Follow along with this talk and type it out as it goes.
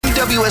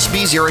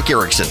WSB's Eric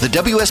Erickson. The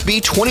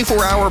WSB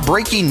 24-hour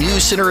breaking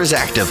news center is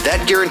active.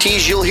 That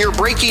guarantees you'll hear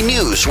breaking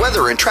news,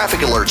 weather, and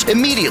traffic alerts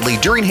immediately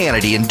during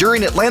Hannity and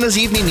during Atlanta's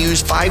evening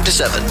news 5 to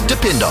 7.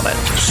 Depend on it.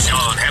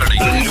 Sean Hannity.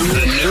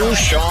 The new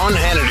Sean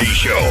Hannity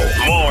Show.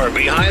 More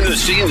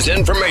behind-the-scenes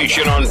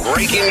information on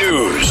breaking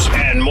news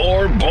and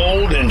more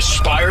bold,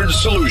 inspired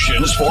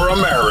solutions for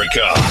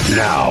America.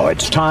 Now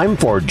it's time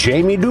for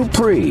Jamie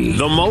Dupree,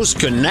 the most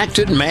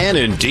connected man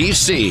in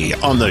D.C.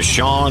 on the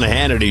Sean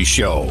Hannity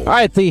Show. All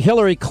right, the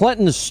Hillary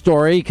Clinton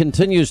story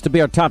continues to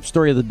be our top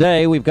story of the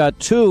day. We've got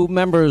two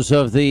members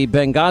of the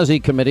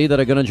Benghazi Committee that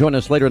are going to join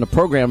us later in the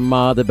program,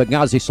 the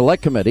Benghazi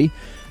Select Committee.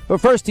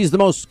 But first, he's the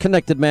most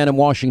connected man in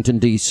Washington,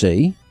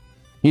 D.C.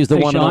 He's the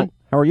one. Sean.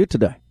 How are you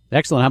today?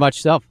 Excellent. How about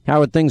yourself?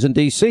 How are things in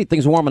D.C.?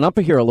 Things are warming up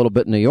here a little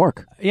bit in New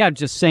York. Yeah,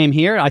 just same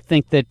here. I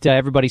think that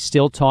everybody's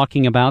still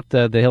talking about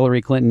the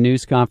Hillary Clinton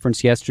news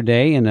conference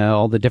yesterday and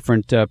all the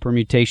different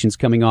permutations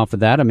coming off of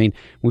that. I mean,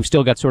 we've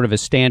still got sort of a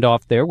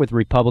standoff there with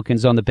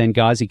Republicans on the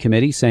Benghazi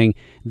committee saying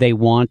they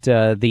want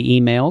the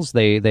emails.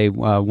 They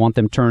want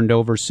them turned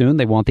over soon.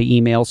 They want the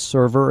email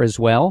server as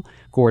well.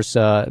 Of course,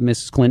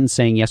 Mrs. Clinton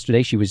saying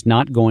yesterday she was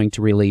not going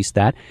to release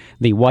that.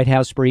 The White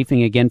House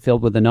briefing, again,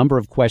 filled with a number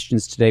of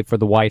questions today for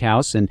the White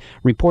House, and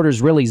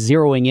reporters really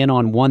zeroing in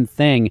on one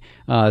thing,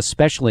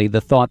 especially the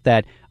thought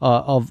that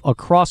of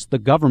across the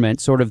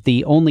government, sort of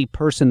the only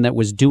person that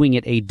was doing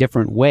it a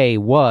different way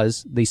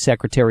was the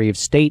Secretary of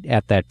State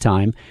at that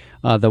time.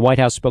 The White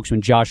House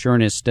spokesman Josh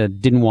Earnest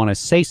didn't want to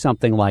say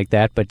something like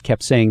that, but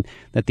kept saying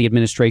that the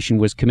administration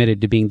was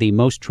committed to being the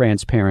most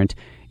transparent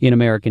in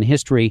American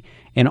history.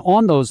 And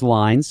on those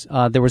lines,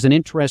 there was an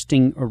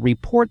interesting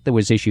report that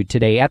was issued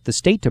today at the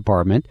State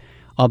Department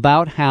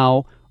about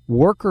how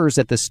workers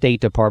at the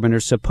State Department are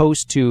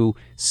supposed to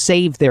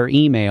save their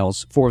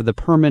emails for the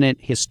permanent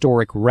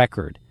historic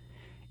record.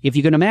 If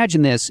you can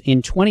imagine this,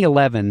 in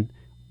 2011,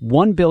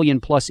 1 billion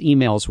plus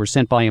emails were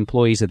sent by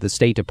employees at the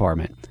State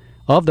Department.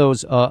 Of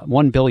those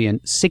 1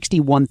 billion,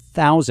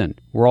 61,000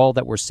 were all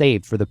that were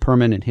saved for the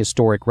permanent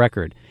historic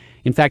record.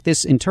 In fact,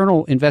 this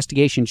internal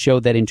investigation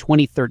showed that in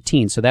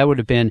 2013, so that would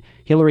have been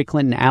Hillary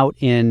Clinton out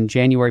in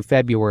January,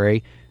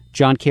 February,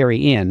 John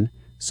Kerry in.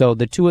 So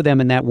the two of them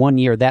in that 1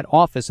 year, that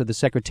office of the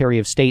Secretary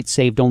of State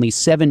saved only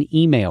 7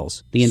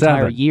 emails the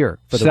entire year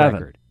for the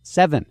record.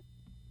 7.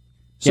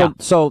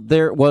 So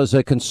there was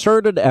a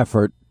concerted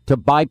effort to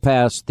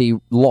bypass the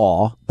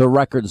law, the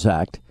Records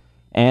Act,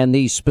 and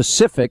the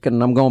specific,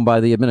 and I'm going by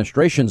the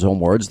administration's own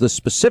words, the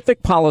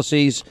specific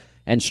policies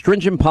and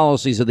stringent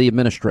policies of the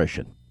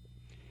administration.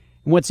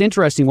 What's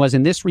interesting was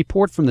in this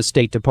report from the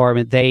State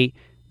Department, they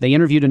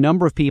interviewed a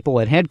number of people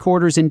at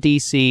headquarters in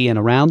D.C. and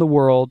around the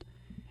world,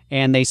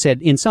 and they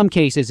said in some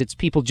cases it's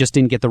people just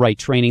didn't get the right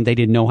training, they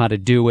didn't know how to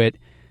do it.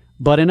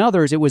 But in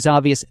others, it was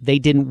obvious they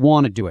didn't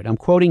want to do it. I'm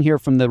quoting here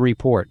from the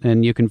report,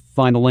 and you can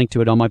find a link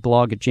to it on my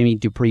blog at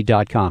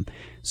jamiedupree.com.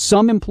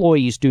 Some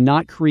employees do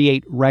not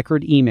create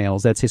record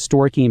emails, that's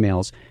historic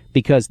emails,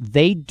 because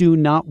they do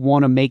not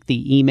want to make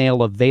the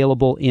email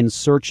available in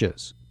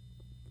searches,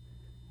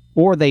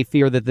 or they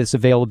fear that this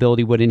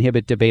availability would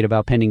inhibit debate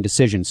about pending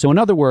decisions. So in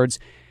other words,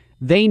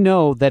 they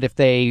know that if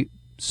they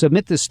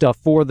submit this stuff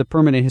for the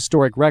permanent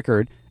historic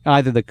record,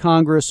 either the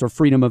Congress or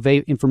Freedom of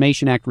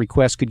Information Act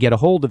request could get a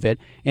hold of it,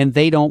 and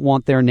they don't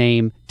want their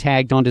name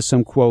tagged onto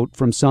some quote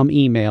from some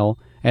email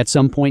at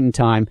some point in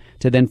time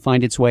to then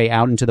find its way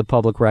out into the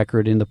public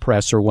record, in the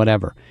press or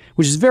whatever,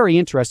 which is very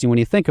interesting when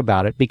you think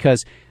about it,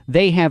 because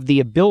they have the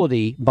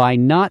ability, by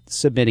not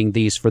submitting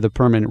these for the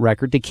permanent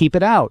record, to keep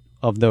it out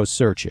of those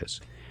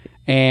searches.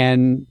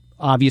 And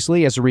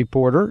obviously, as a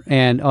reporter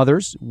and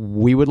others,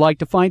 we would like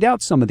to find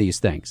out some of these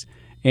things.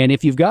 And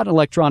if you've got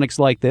electronics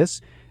like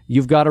this,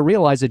 you've got to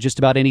realize that just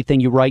about anything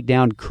you write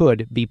down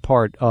could be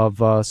part of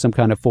some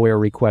kind of FOIA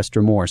request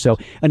or more. So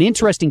an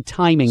interesting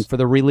timing for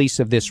the release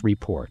of this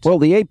report. Well,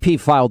 the AP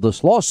filed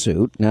this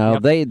lawsuit. Now,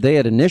 they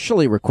had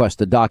initially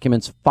requested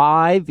documents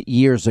 5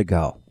 years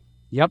ago.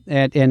 Yep,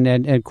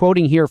 and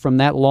quoting here from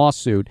that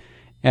lawsuit,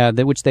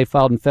 which they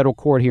filed in federal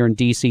court here in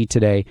D.C.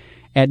 today,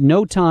 at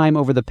no time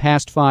over the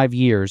past 5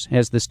 years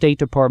has the State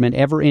Department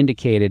ever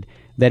indicated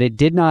that it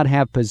did not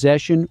have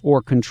possession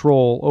or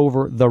control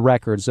over the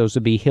records. Those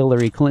would be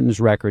Hillary Clinton's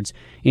records,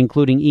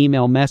 including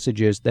email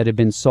messages that had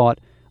been sought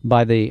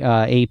by the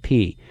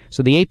AP.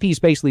 So the AP is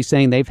basically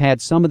saying they've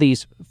had some of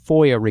these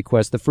FOIA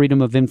requests, the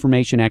Freedom of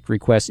Information Act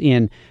requests,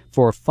 in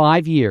for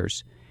 5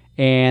 years,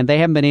 and they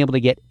haven't been able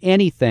to get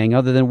anything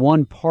other than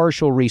one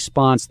partial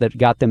response that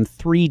got them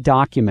 3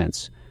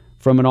 documents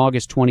from an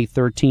August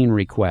 2013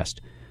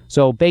 request.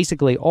 So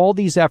basically, all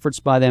these efforts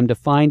by them to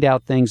find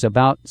out things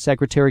about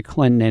Secretary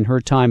Clinton and her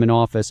time in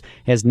office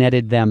has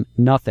netted them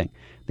nothing.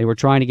 They were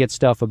trying to get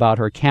stuff about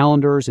her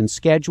calendars and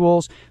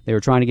schedules. They were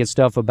trying to get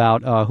stuff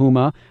about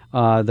Huma,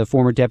 the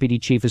former deputy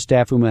chief of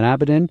staff, Uman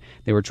Abedin.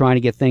 They were trying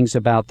to get things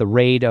about the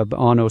raid on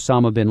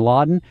Osama bin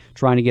Laden,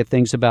 trying to get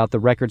things about the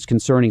records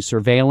concerning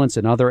surveillance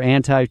and other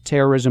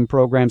anti-terrorism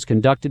programs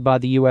conducted by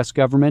the U.S.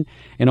 government,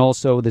 and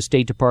also the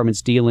State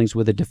Department's dealings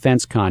with a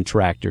defense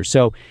contractor.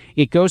 So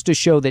it goes to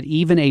show that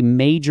even a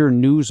major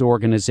news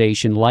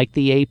organization like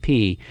the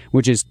AP,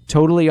 which is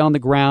totally on the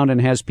ground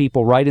and has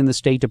people right in the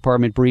State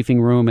Department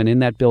briefing room and in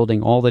that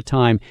building all the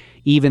time,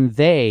 even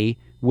they,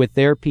 with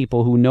their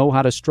people who know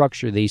how to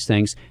structure these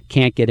things,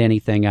 can't get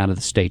anything out of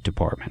the State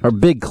Department. Her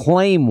big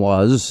claim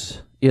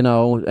was,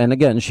 and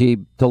again, she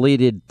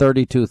deleted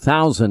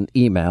 32,000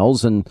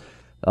 emails, and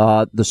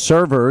the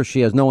server,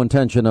 she has no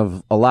intention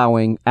of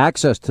allowing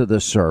access to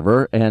this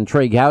server, and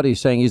Trey Gowdy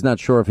saying he's not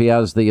sure if he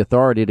has the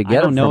authority to get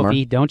it from her. I don't know if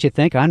he, don't you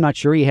think? I'm not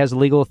sure he has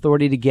legal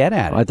authority to get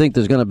at it. I think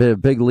there's going to be a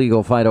big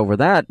legal fight over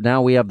that.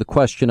 Now we have the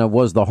question of,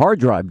 was the hard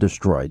drive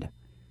destroyed?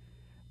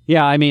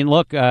 Yeah, I mean,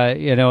 look, now,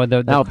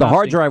 if the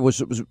hard drive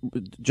was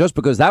just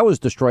because that was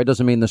destroyed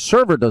doesn't mean the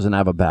server doesn't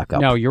have a backup.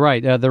 No, you're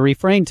right. The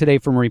refrain today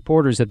from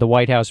reporters at the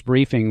White House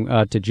briefing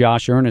to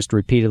Josh Earnest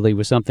repeatedly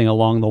was something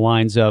along the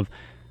lines of,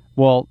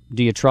 well,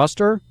 do you trust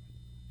her?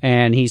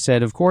 And he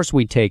said, of course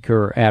we take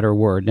her at her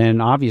word.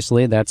 And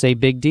obviously that's a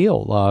big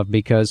deal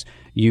because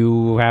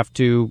you have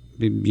to,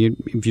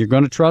 if you're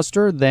going to trust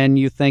her, then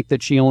you think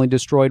that she only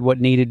destroyed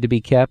what needed to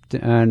be kept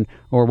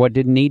or what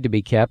didn't need to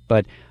be kept.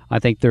 But I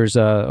think there's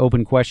an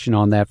open question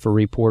on that for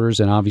reporters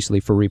and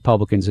obviously for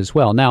Republicans as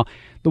well. Now,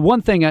 the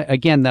one thing,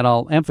 again, that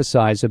I'll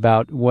emphasize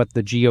about what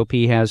the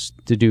GOP has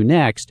to do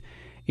next,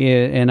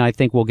 and I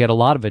think will get a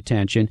lot of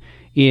attention,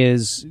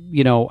 is,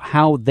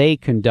 how they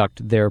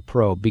conduct their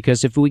probe.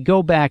 Because if we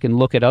go back and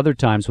look at other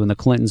times when the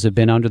Clintons have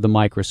been under the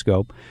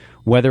microscope,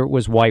 whether it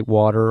was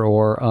Whitewater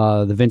or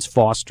the Vince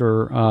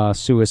Foster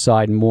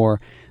suicide and more,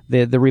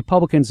 the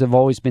Republicans have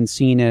always been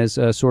seen as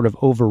sort of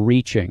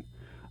overreaching.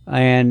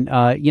 And,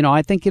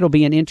 I think it'll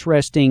be an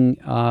interesting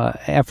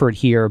effort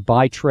here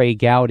by Trey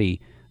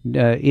Gowdy.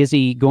 Is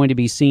he going to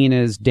be seen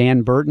as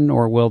Dan Burton,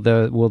 or will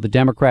the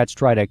Democrats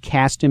try to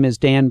cast him as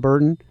Dan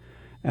Burton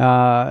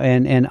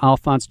and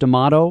Alphonse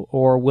D'Amato,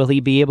 or will he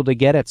be able to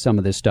get at some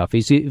of this stuff?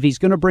 If he's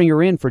going to bring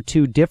her in for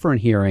two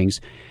different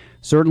hearings,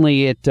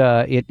 certainly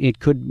it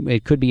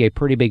could be a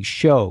pretty big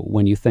show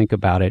when you think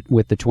about it,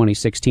 with the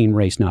 2016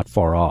 race not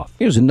far off.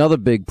 Here's another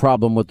big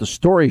problem with the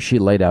story she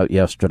laid out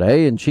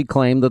yesterday, and she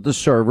claimed that the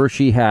server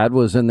she had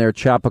was in their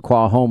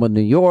Chappaqua home in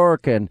New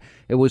York, and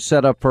it was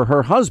set up for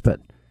her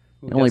husband.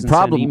 The only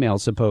problem, send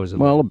emails,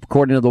 supposedly. Well,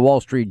 according to the Wall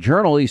Street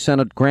Journal, he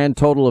sent a grand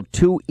total of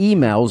 2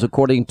 emails,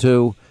 according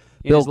to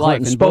Bill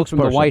Clinton's spokesperson. Both from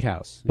the White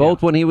House.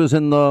 Both when he was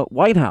in the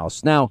White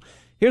House. Now,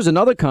 here's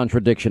another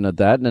contradiction of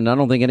that, and I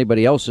don't think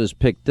anybody else has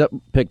picked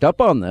up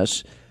on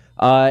this.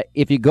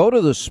 If you go to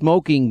the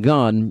smoking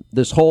gun,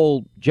 this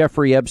whole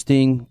Jeffrey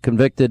Epstein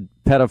convicted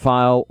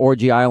pedophile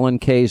Orgy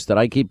Island case that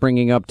I keep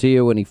bringing up to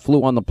you, and he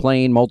flew on the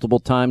plane multiple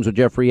times with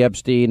Jeffrey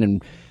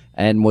Epstein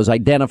and was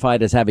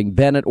identified as having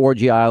been at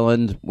Orgy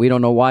Island. We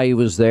don't know why he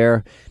was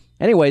there.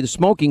 Anyway, the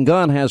smoking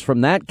gun has from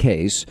that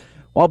case,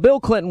 while Bill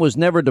Clinton was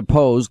never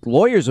deposed,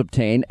 lawyers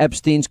obtained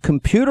Epstein's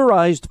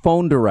computerized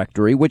phone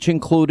directory, which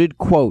included,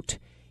 quote,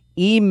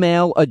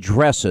 email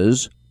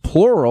addresses,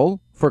 plural,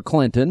 for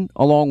Clinton,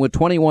 along with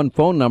 21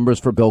 phone numbers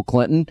for Bill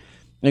Clinton,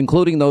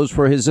 including those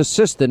for his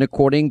assistant,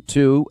 according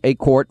to a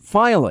court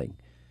filing.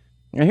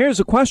 Now,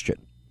 here's a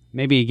question.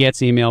 Maybe he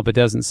gets email but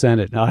doesn't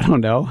send it. I don't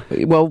know.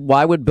 Well,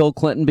 why would Bill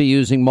Clinton be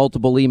using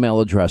multiple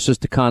email addresses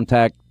to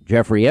contact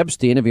Jeffrey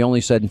Epstein if he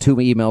only sent 2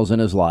 emails in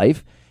his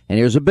life? And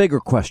here's a bigger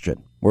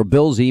question. Were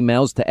Bill's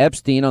emails to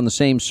Epstein on the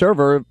same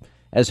server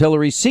as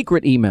Hillary's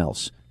secret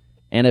emails?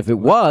 And if it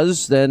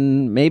was,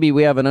 then maybe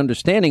we have an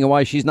understanding of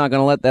why she's not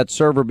going to let that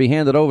server be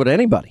handed over to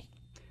anybody.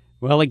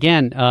 Well,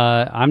 again,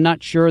 I'm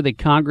not sure that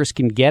Congress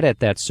can get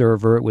at that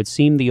server. It would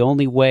seem the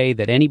only way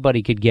that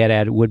anybody could get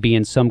at it would be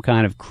in some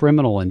kind of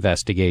criminal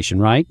investigation,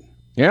 right?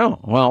 Yeah,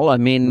 well, I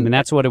mean,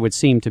 that's what it would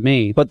seem to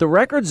me. But the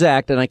Records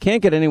Act, and I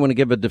can't get anyone to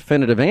give a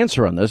definitive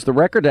answer on this, the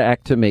Records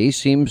Act to me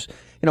seems,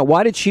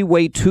 why did she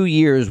wait 2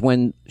 years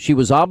when she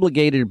was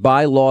obligated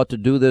by law to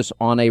do this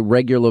on a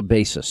regular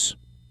basis?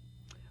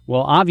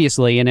 Well,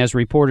 obviously, and as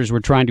reporters were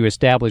trying to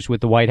establish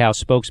with the White House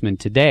spokesman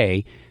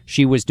today,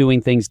 she was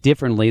doing things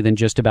differently than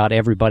just about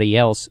everybody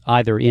else,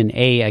 either in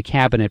a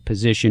cabinet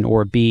position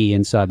or B,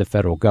 inside the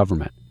federal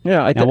government.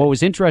 Yeah. Now, what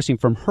was interesting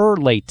from her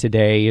late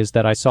today is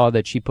that I saw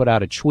that she put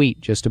out a tweet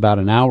just about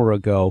an hour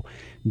ago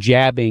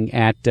jabbing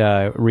at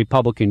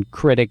Republican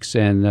critics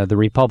and the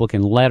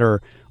Republican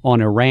letter on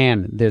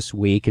Iran this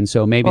week, and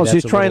so maybe that's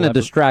she's trying to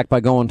distract by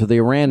going to the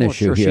Iran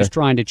issue sure. here. She's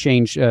trying to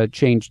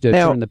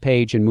turn the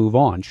page and move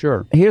on,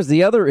 sure. Here's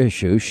the other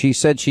issue. She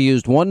said she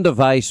used one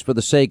device for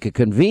the sake of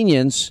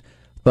convenience,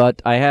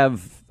 but I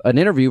have an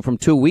interview from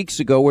 2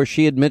 weeks ago where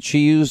she admits she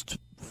used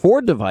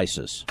 4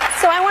 devices.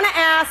 So I want to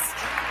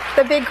ask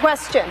the big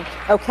question.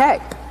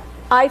 Okay.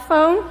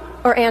 iPhone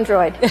or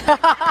Android?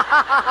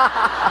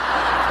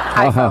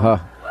 iPhone.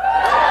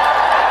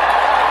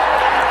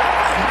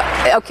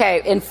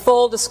 Okay, in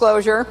full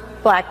disclosure,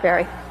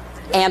 BlackBerry.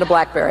 And a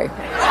BlackBerry.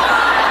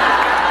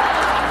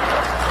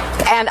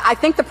 And I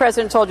think the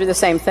president told you the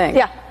same thing.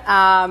 Yeah.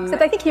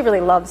 Except I think he really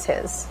loves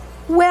his.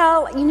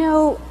 Well,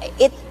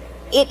 it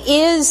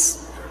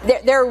is.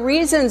 There are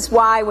reasons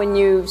why when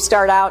you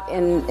start out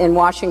in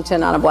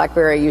Washington on a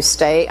BlackBerry, you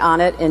stay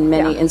on it in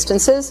many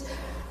instances.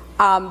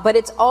 But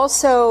it's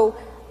also,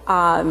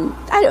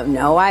 I don't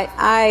know.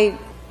 I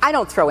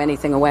don't throw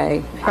anything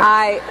away.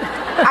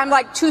 I'm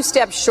like 2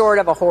 steps short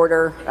of a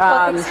hoarder.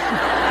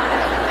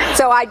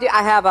 So I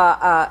have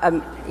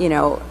an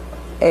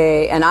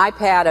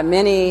iPad, a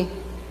mini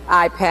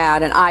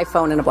iPad, an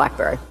iPhone, and a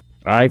BlackBerry.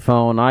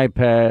 iPhone,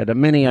 iPad, a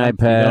mini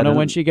iPad. I don't know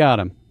when she got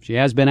him. She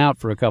has been out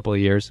for a couple of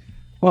years.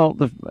 Well,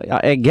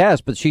 I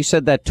guess, but she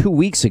said that 2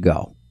 weeks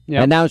ago.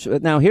 Yep.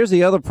 And now here's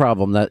the other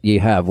problem that you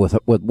have with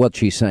what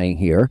she's saying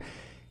here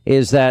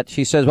is that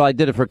she says, well, I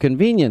did it for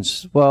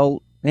convenience.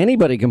 Well,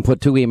 anybody can put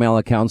 2 email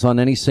accounts on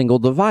any single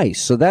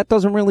device, so that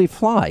doesn't really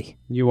fly.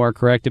 You are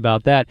correct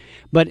about that.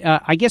 But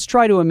I guess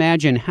try to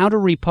imagine, how do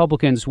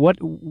Republicans,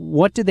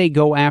 what do they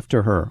go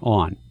after her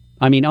on?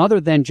 I mean, other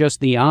than just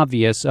the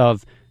obvious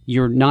of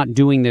you're not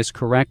doing this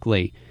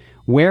correctly,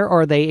 where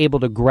are they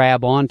able to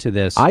grab onto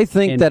this? I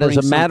think that as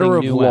a matter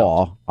of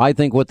law, I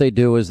think what they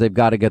do is they've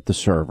got to get the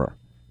server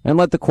and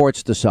let the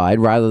courts decide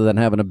rather than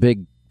having a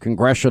big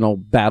congressional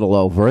battle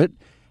over it.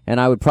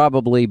 And I would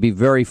probably be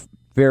very,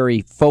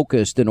 very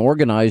focused and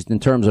organized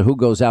in terms of who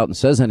goes out and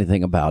says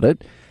anything about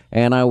it.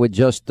 And I would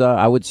just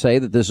I would say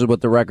that this is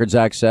what the Records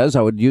Act says.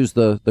 I would use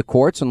the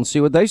courts and see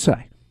what they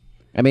say.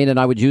 I mean, and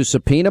I would use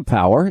subpoena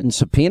power and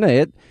subpoena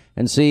it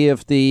and see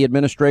if the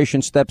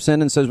administration steps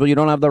in and says, well, you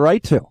don't have the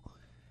right to.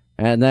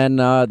 And then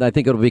I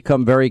think it'll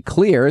become very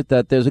clear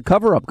that there's a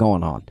cover-up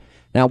going on.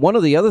 Now, one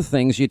of the other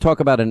things, you talk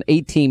about an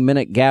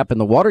 18-minute gap in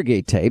the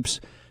Watergate tapes.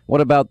 What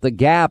about the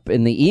gap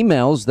in the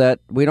emails that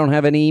we don't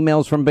have any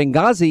emails from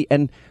Benghazi?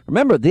 And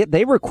remember,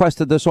 they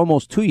requested this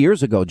almost 2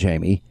 years ago,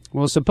 Jamie.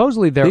 Well,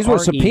 supposedly these were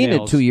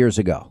subpoenaed emails 2 years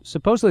ago.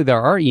 Supposedly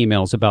there are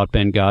emails about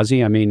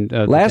Benghazi. I mean,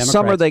 last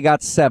summer they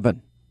got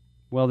 7.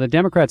 Well, the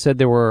Democrats said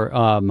there were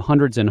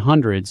hundreds and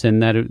hundreds,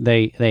 and that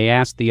they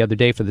asked the other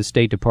day for the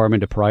State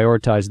Department to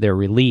prioritize their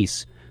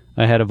release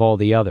ahead of all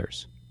the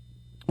others.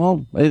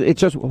 Well,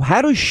 it's just,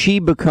 how does she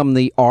become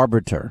the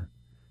arbiter,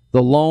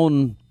 the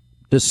lone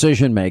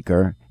decision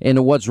maker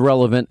into what's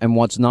relevant and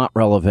what's not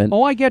relevant?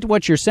 Oh, I get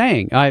what you're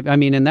saying. I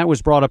mean, and that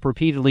was brought up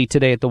repeatedly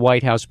today at the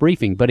White House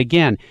briefing. But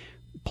again,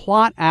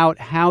 plot out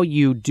how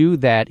you do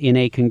that in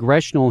a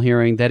congressional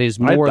hearing that is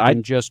more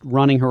than just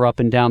running her up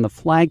and down the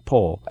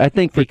flagpole. I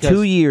think for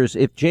 2 years,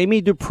 if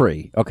Jamie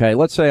Dupree, okay,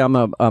 let's say I'm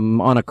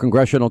on a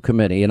congressional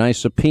committee and I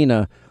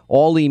subpoena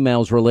all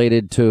emails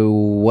related to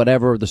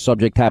whatever the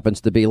subject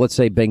happens to be, let's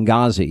say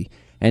Benghazi,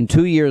 and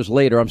 2 years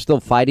later I'm still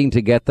fighting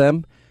to get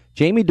them.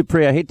 Jamie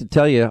Dupree, I hate to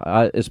tell you,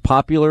 as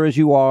popular as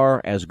you are,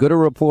 as good a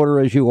reporter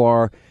as you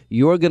are,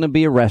 you're going to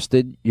be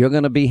arrested, you're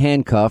going to be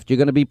handcuffed, you're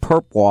going to be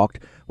perp walked.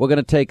 We're going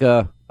to take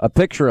a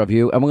picture of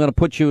you, and we're going to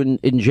put you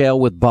in jail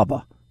with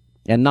Bubba,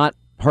 and not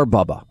her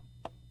Bubba.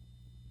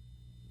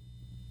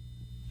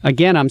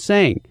 Again, I'm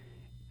saying,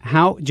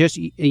 how just,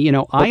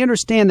 I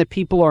understand that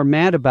people are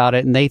mad about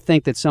it and they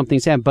think that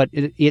something's happened, but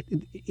it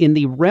in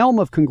the realm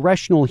of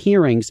congressional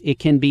hearings, it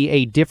can be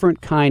a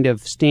different kind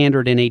of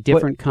standard and a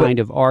different kind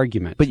of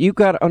argument. But you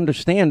got to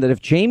understand that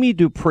if Jamie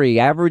Dupree,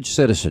 average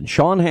citizen,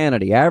 Sean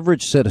Hannity,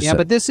 average citizen. Yeah,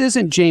 but this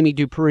isn't Jamie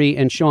Dupree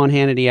and Sean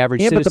Hannity,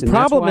 average citizen. But the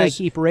problem That's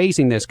why I keep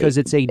raising this, because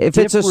it's a if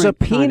different it's a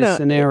subpoena, kind of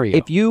scenario.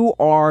 If you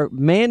are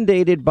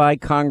mandated by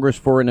Congress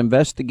for an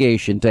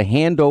investigation to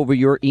hand over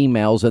your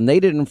emails, and they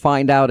didn't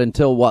find out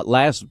until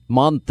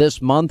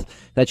this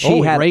month, that she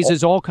had. It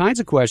raises all kinds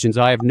of questions.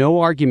 I have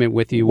no argument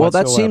with you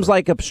whatsoever. Well, that seems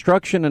like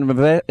obstruction and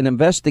an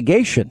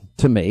investigation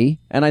to me,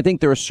 and I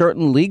think there are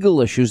certain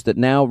legal issues that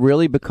now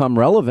really become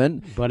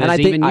relevant. But as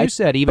you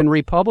said, even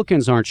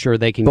Republicans aren't sure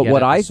they can get it. But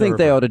what I think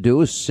they ought to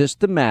do is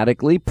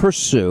systematically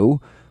pursue,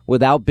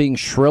 without being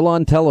shrill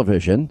on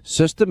television,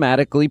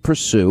 systematically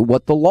pursue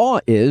what the law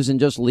is and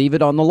just leave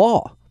it on the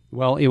law.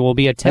 Well, it will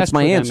be a test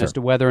for them as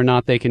to whether or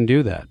not they can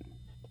do that.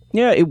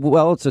 Yeah,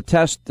 it's a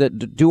test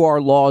that do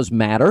our laws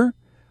matter?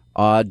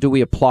 Do we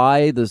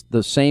apply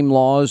the same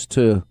laws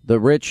to the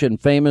rich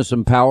and famous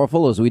and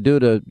powerful as we do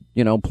to,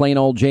 plain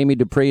old Jamie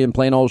Dupree and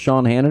plain old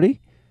Sean Hannity?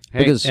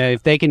 Because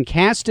if they can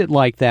cast it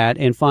like that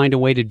and find a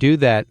way to do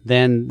that,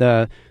 then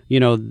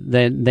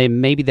then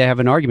they have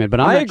an argument. But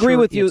I agree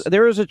with you.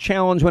 There is a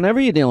challenge whenever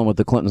you're dealing with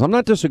the Clintons. I'm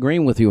not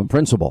disagreeing with you in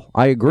principle.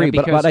 I agree,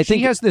 yeah, but I think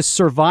she has this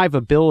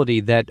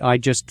survivability that I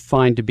just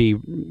find to be,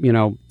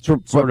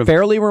 sort of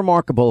fairly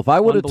remarkable. If I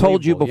would have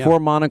told you before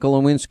Monica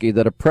Lewinsky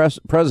that a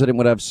president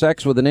would have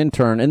sex with an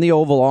intern in the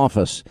Oval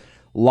Office,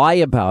 lie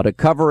about it,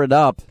 cover it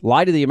up,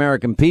 lie to the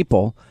American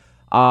people,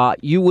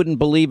 you wouldn't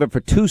believe it for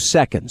 2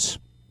 seconds.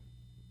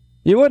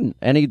 You wouldn't.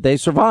 And they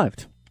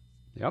survived.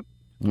 Yep.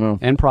 Well,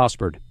 and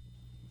prospered.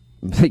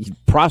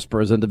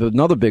 Prospers. And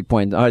another big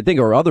point, I think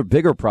our other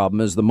bigger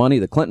problem is the money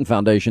the Clinton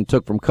Foundation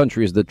took from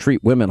countries that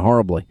treat women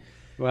horribly.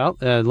 Well,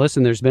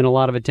 listen, there's been a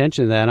lot of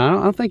attention to that. I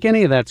don't think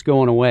any of that's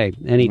going away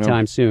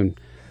anytime soon.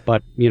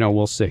 But,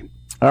 we'll see.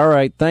 All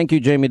right. Thank you,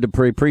 Jamie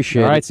Dupree.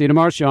 Appreciate it. All right. See you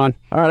tomorrow, Sean.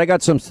 All right. I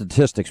got some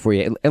statistics for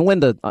you. And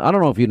Linda, I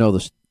don't know if you know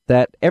this,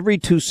 that every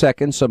 2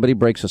 seconds somebody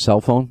breaks a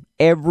cell phone.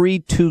 Every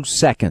 2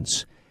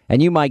 seconds.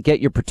 And you might get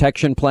your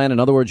protection plan. In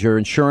other words, your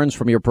insurance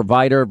from your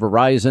provider,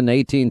 Verizon,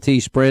 AT&T,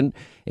 Sprint.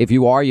 If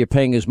you are, you're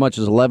paying as much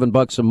as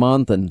 $11 a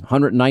month and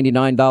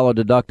 $199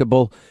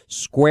 deductible.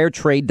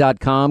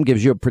 SquareTrade.com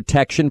gives you a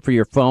protection for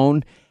your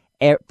phone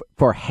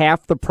for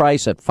half the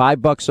price at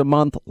 $5 a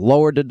month,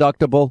 lower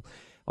deductible.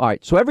 All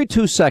right, so every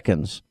 2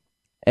 seconds,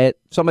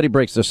 somebody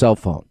breaks their cell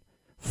phone.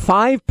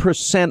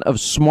 5% of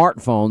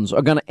smartphones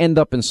are going to end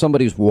up in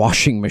somebody's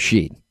washing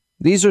machine.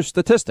 These are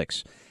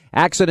statistics,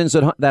 accidents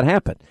that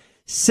happen.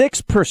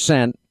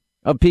 6%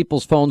 of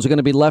people's phones are going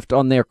to be left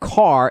on their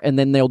car, and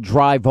then they'll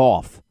drive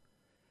off.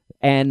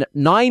 And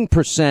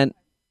 9%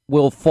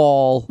 will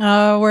fall.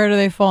 Where do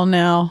they fall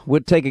now?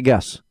 Would take a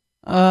guess.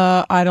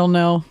 I don't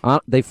know.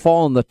 They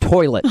fall in the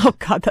toilet. Oh,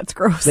 God, that's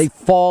gross. They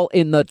fall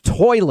in the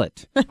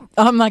toilet.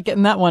 I'm not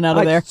getting that one out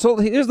of there. So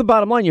here's the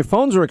bottom line. Your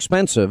phones are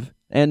expensive,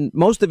 and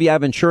most of you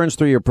have insurance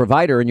through your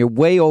provider, and you're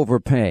way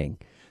overpaying.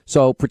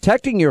 So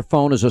protecting your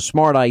phone is a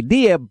smart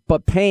idea,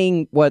 but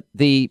paying what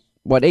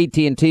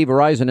AT&T,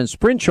 Verizon, and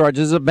Sprint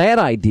charges is a bad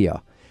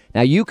idea.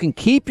 Now, you can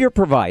keep your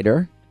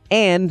provider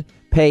and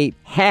pay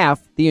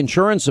half the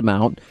insurance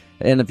amount.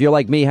 And if you're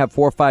like me, have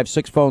 4, 5,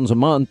 6 phones a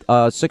month,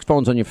 6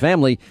 phones on your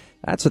family,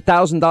 that's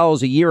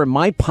 $1,000 a year in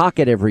my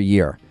pocket every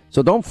year.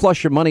 So don't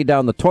flush your money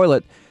down the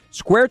toilet.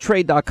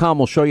 SquareTrade.com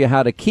will show you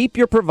how to keep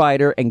your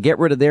provider and get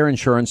rid of their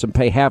insurance and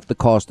pay half the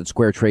cost at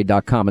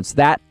SquareTrade.com. It's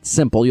that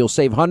simple. You'll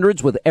save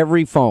hundreds with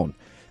every phone.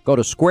 Go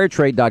to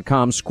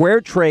SquareTrade.com.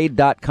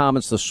 SquareTrade.com.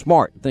 It's the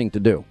smart thing to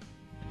do.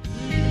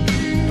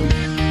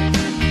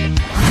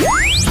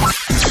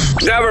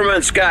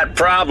 Government's got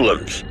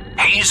problems.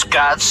 He's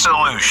got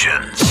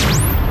solutions.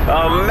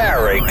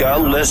 America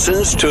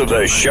listens to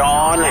the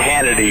Sean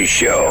Hannity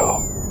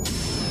Show.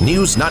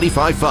 News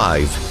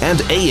 95.5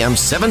 and AM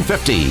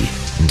 750.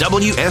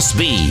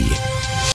 WSB.